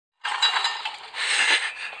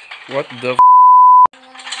What the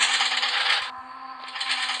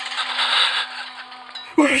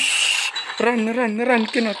Whoosh! Run,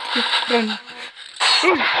 cannot run.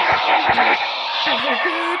 Oh my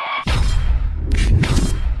god.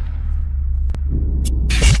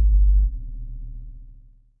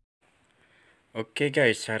 Oke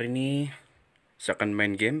guys, hari ini saya akan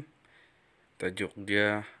main game. Tajuk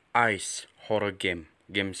dia Ice Horror Game.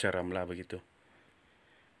 Game seram lah begitu.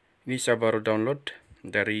 Ini saya baru download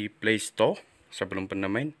dari Play Store. Saya belum pernah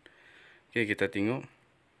main. Oke, kita tengok.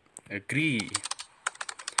 Agree.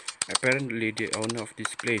 Apparently the owner of this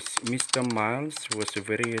place, Mr. Miles, was a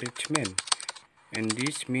very rich man. And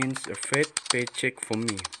this means a fat paycheck for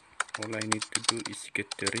me. All I need to do is get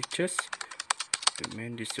the riches. The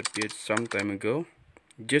man disappeared some time ago.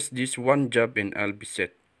 Just this one job and I'll be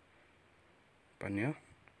set. Apanya?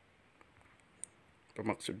 Apa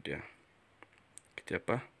maksud dia? Kita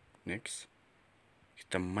apa? Next.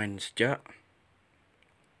 Kita main saja.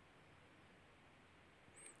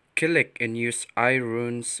 Collect and use eye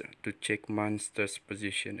runes to check monster's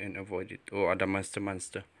position and avoid it. Oh, ada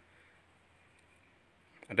monster.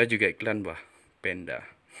 Ada juga iklan bah. Panda.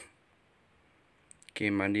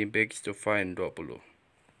 Okay, money bags to find 20.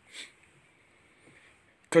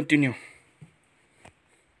 Continue.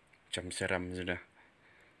 Macam seram sudah.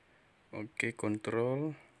 Okay,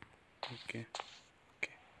 control. Okay.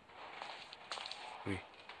 Wih,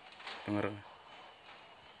 dengar.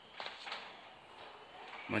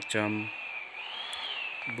 Macam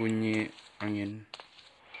bunyi angin.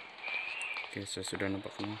 Okay, saya sudah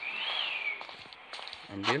nampak ni.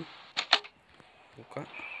 Ambil. Buka.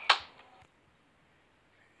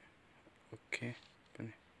 Okay. Apa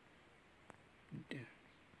ni?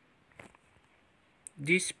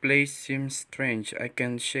 This place seems strange. I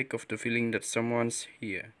can shake off the feeling that someone's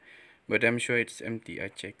here. But I'm sure it's empty. I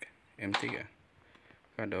check. Empty ya?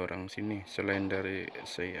 Ada orang sini selain dari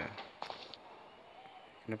saya.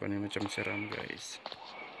 Kenapa ni macam seram guys?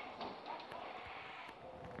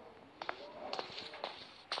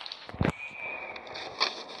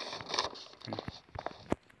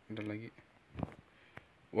 Ada lagi.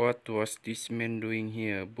 What was this man doing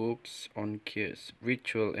here? Books on cures,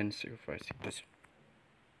 ritual and sacrifice.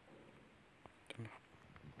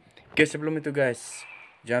 Oke, sebelum itu guys,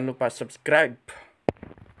 jangan lupa subscribe.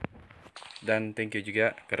 Dan thank you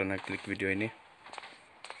juga karena klik video ini.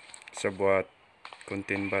 Saya buat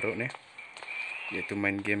konten baru nih, yaitu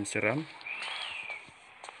main game seram.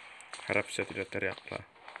 Harap saya tidak teriak lah.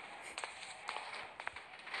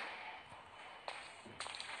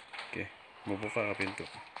 Oke, mau buka pintu.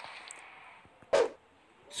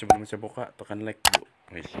 Sebelum saya buka, tekan like dulu.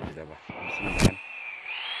 Wih, sudah bah.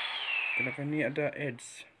 Kenapa ini ada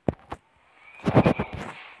ads?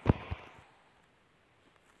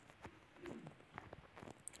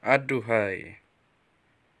 Aduhai.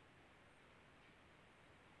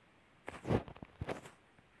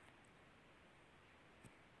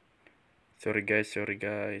 Sorry guys.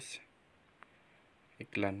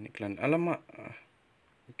 Iklan. Alamak.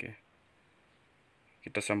 Oke.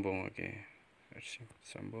 Kita sambung. Oke.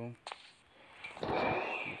 Sambung.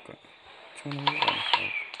 Buka. Cuma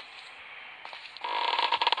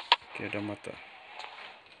Oke, ada mata.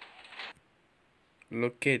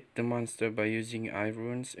 Locate the monster by using eye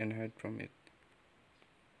runes and hide from it.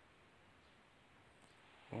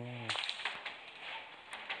 Oh.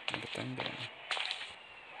 Ada tanda.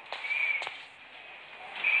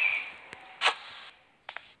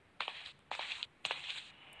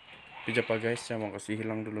 Kejap guys, saya mau kasih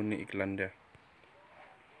hilang dulu nih iklan dia.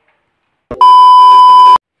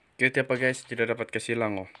 Oke, tiap guys tidak dapat kasih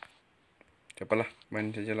hilang oh. Siapalah,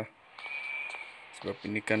 main sajalah. Sebab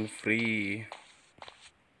ini kan free.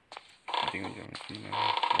 Tengok jangan mana.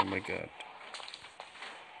 Oh my god.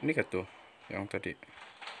 Ini kah tuh yang tadi?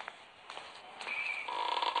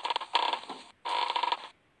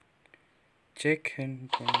 Check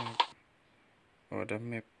handphone. Oh, ada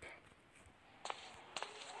map.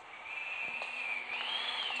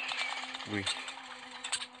 Wih.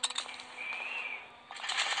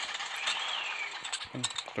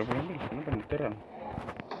 Kita boleh ambil. Kenapa ini terang?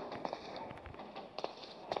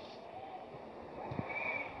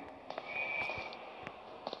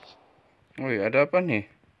 Woi, ada apa nih?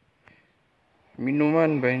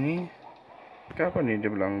 Minuman bah ini. Apa nih dia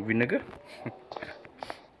bilang? Vinegar?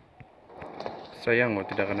 Sayang oh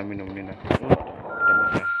tidak kena minum ini. Ada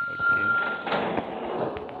mata. Oke.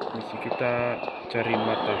 Misi kita cari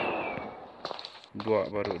mata.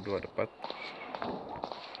 Baru dua dapat.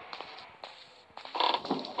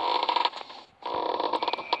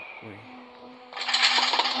 Wih.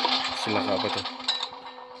 Silakan apa tuh?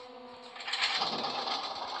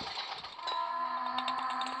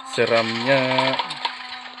 seramnya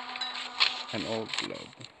an old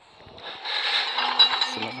blood.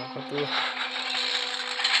 Selang apa tuh?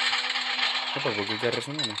 Apa bergegar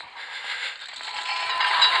semua nih?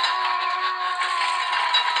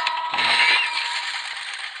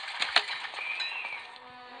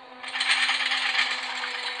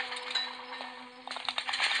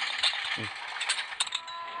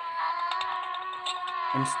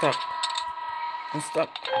 I'm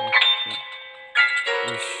stuck.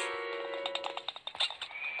 Wish.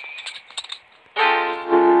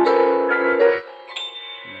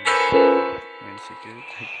 Main sedikit.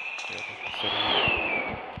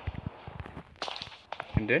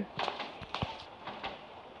 And then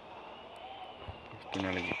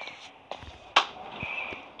tuna lagi.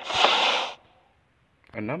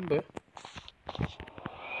 A number.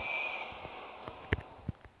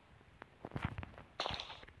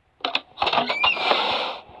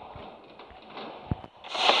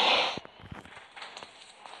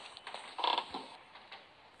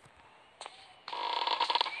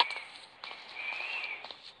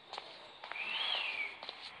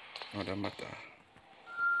 Ada mata.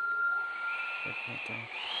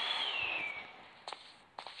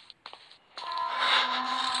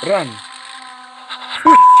 Run!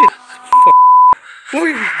 Oh shit! Fuck!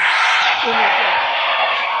 Wih! Oh my god!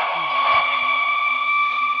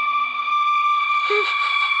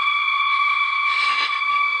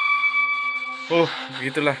 Oh,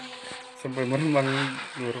 begitulah sampai merembang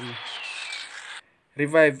keluar rumah.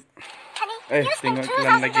 Revive. Tengok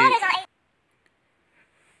iklan lagi.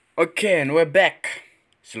 Okay, and we're back.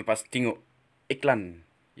 Selepas tengok iklan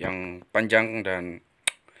yang panjang dan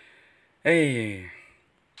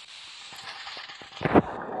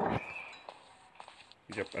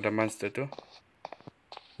sekejap, ada monster tu.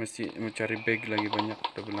 Mesti mencari bag lagi banyak,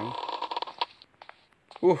 dah bilang.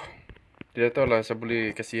 Tidak tahu lah saya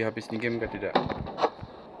boleh kasih habis ni game ke tidak.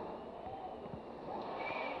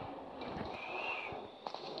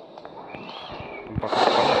 Nampak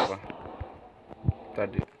kepala apa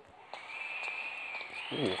tadi?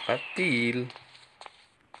 Katil.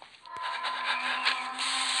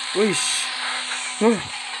 Wish. What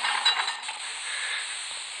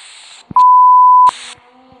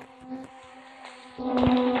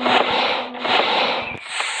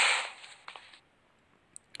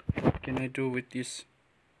can I do with this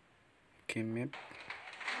game map?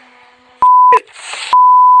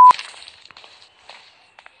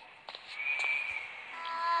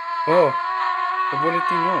 Oh, tak boleh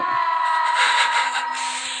tengok.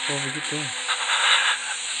 Oh, begitu.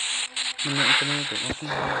 Mana macam mana tu?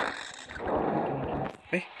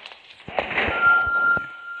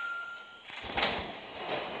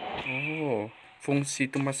 Oh,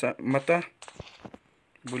 fungsi tu mata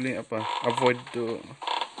boleh apa? Avoid the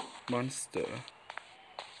monster.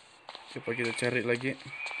 Coba kita cari lagi.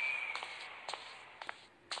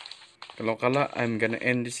 Kalau kalah, I'm gonna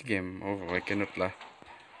end this game. Oh, I cannot lah.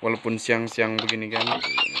 Walaupun siang-siang begini kan,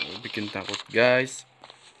 bikin takut, guys.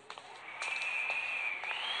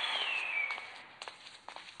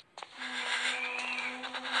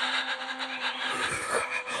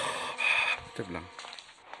 Kita bilang.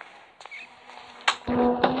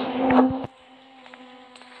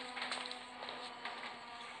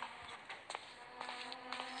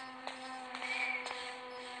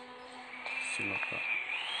 Silakan.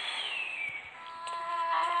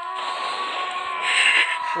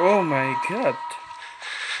 Oh my god.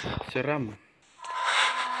 Seram.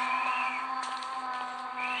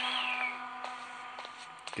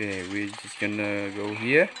 Okay, we just gonna go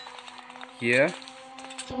here.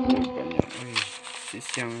 Banyak.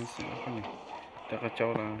 Siang apa ni? Dah kacau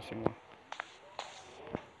lah semua.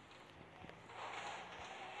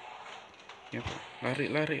 Ya,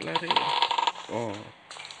 lari. Oh.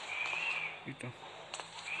 Itu.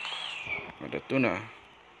 Ada tuna.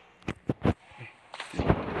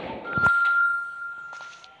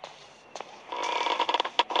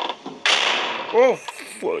 Oh,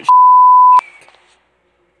 fuck.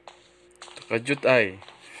 Terkejut ai.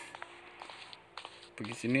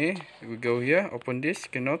 Pergi sini, we go here, open this,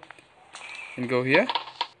 cannot. And go here.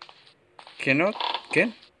 Cannot,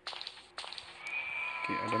 can.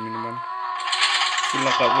 Okay, ada minuman.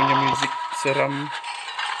 Silakan punya musik seram.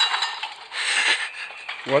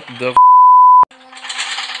 What the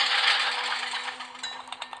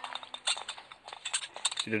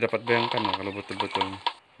Tidak dapat bayangkan lah kalau betul-betul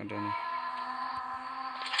ada nih.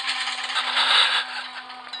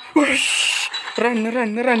 Wush! Run,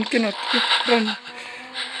 cannot. Run.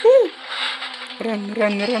 Run,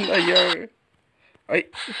 ayah.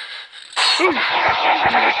 Oh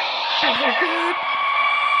my god.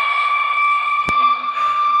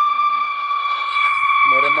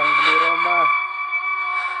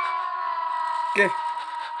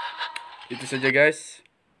 Itu saja guys.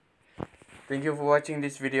 Thank you for watching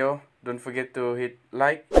this video. Don't forget to hit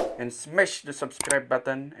like and smash the subscribe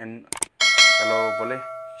button, and kalau boleh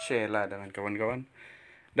share lah dengan kawan-kawan.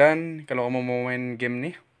 Dan kalau kamu mau main game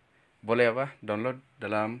nih, boleh download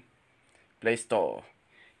dalam Play Store.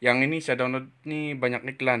 Yang ini saya download nih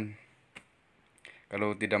banyak iklan.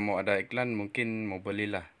 Kalau tidak mau ada iklan mungkin mau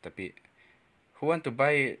belilah, tapi who want to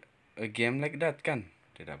buy a game like that kan?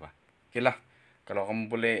 Tidak apa. Oke lah, kalau kamu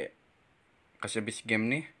boleh kasih habis game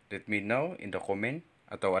nih, let me know in the comment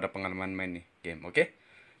atau ada pengalaman main nih game, oke?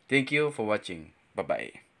 Thank you for watching. Bye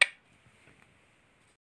bye.